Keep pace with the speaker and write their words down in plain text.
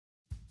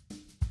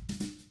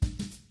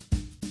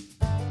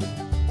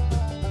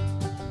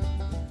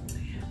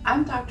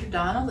I'm Dr.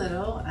 Donna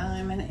Little.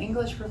 I'm an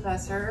English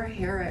professor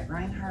here at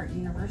Reinhardt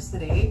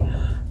University.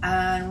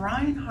 And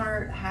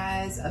Reinhardt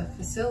has a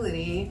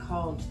facility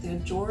called the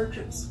George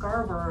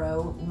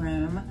Scarbrough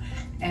Room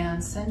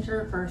and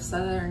Center for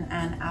Southern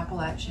and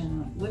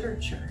Appalachian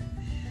Literature.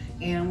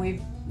 And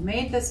we've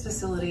made this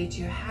facility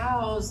to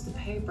house the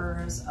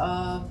papers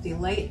of the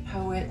late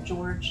poet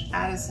George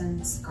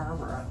Addison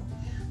Scarbrough.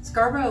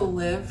 Scarbrough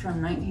lived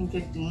from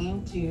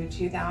 1915 to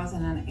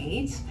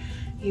 2008.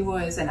 He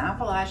was an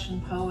Appalachian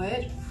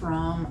poet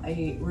from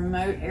a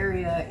remote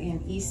area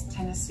in East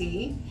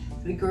Tennessee.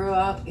 He grew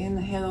up in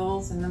the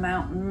hills and the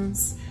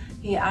mountains.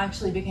 He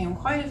actually became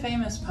quite a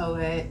famous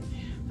poet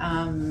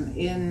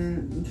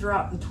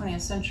throughout the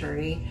 20th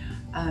century.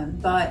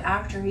 But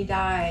after he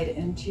died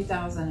in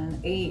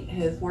 2008,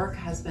 his work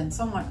has been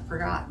somewhat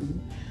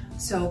forgotten.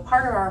 So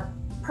part of our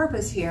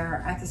purpose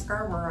here at the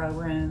Scarbrough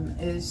Room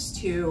is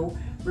to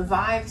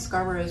revive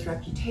Scarborough's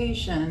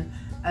reputation,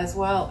 as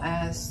well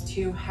as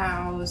to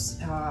house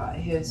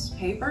his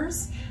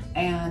papers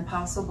and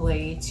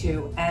possibly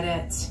to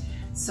edit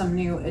some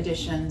new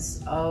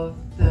editions of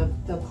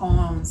the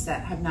poems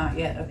that have not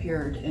yet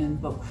appeared in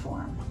book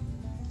form.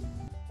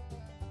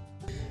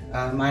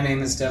 My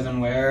name is Devin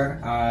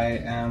Ware. I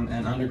am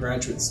an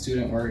undergraduate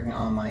student working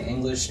on my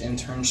English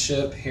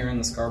internship here in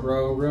the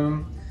Scarbrough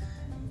Room.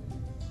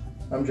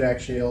 I'm Jack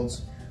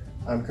Shields.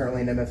 I'm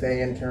currently an MFA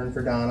intern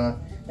for Donna,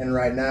 and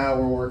right now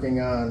we're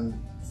working on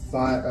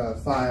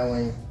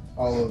filing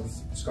all of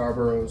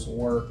Scarborough's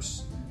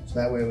works, so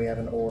that way we have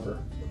an order.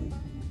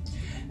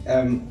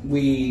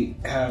 We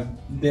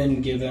have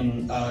been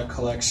given a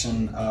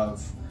collection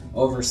of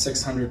over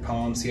 600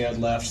 poems he had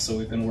left, so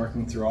we've been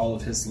working through all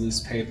of his loose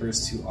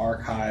papers to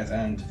archive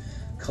and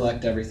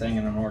collect everything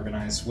in an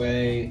organized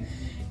way.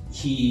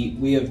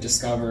 We have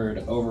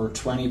discovered over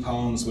 20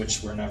 poems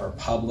which were never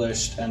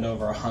published and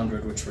over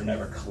 100 which were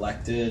never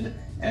collected,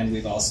 and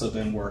we've also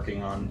been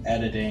working on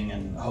editing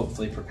and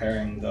hopefully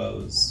preparing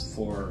those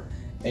for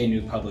a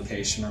new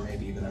publication or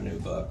maybe even a new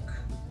book.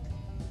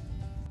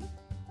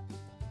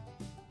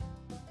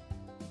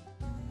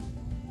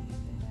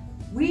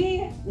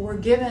 We were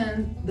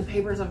given the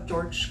papers of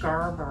George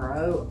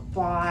Scarbrough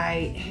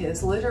by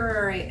his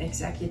literary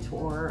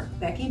executor,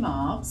 Becky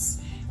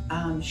Mobbs.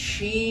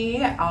 She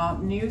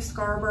knew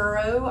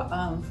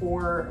Scarbrough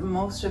for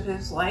most of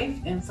his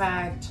life. In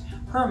fact,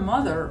 her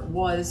mother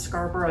was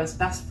Scarborough's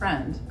best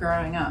friend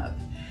growing up.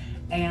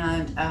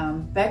 And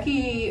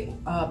Becky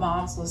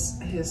Mobbs was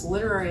his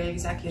literary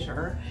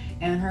executor,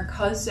 and her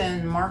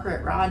cousin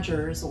Margaret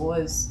Rogers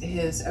was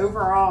his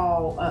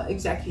overall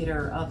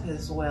executor of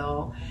his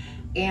will.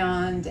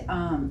 And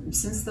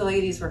since the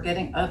ladies were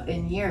getting up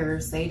in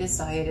years, they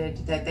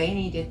decided that they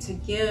needed to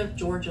give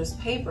George's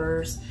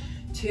papers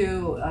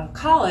to a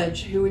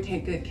college who would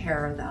take good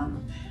care of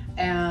them.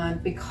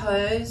 And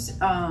because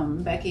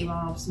Becky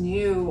Mobbs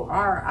knew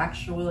our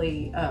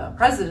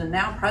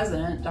now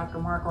president, Dr.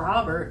 Mark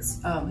Roberts,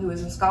 who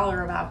was a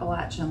scholar of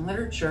Appalachian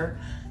literature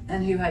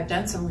and who had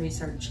done some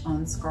research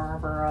on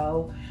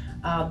Scarbrough,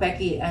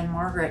 Becky and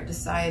Margaret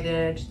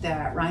decided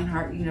that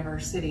Reinhardt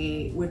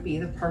University would be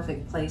the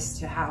perfect place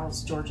to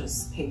house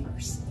George's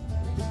papers.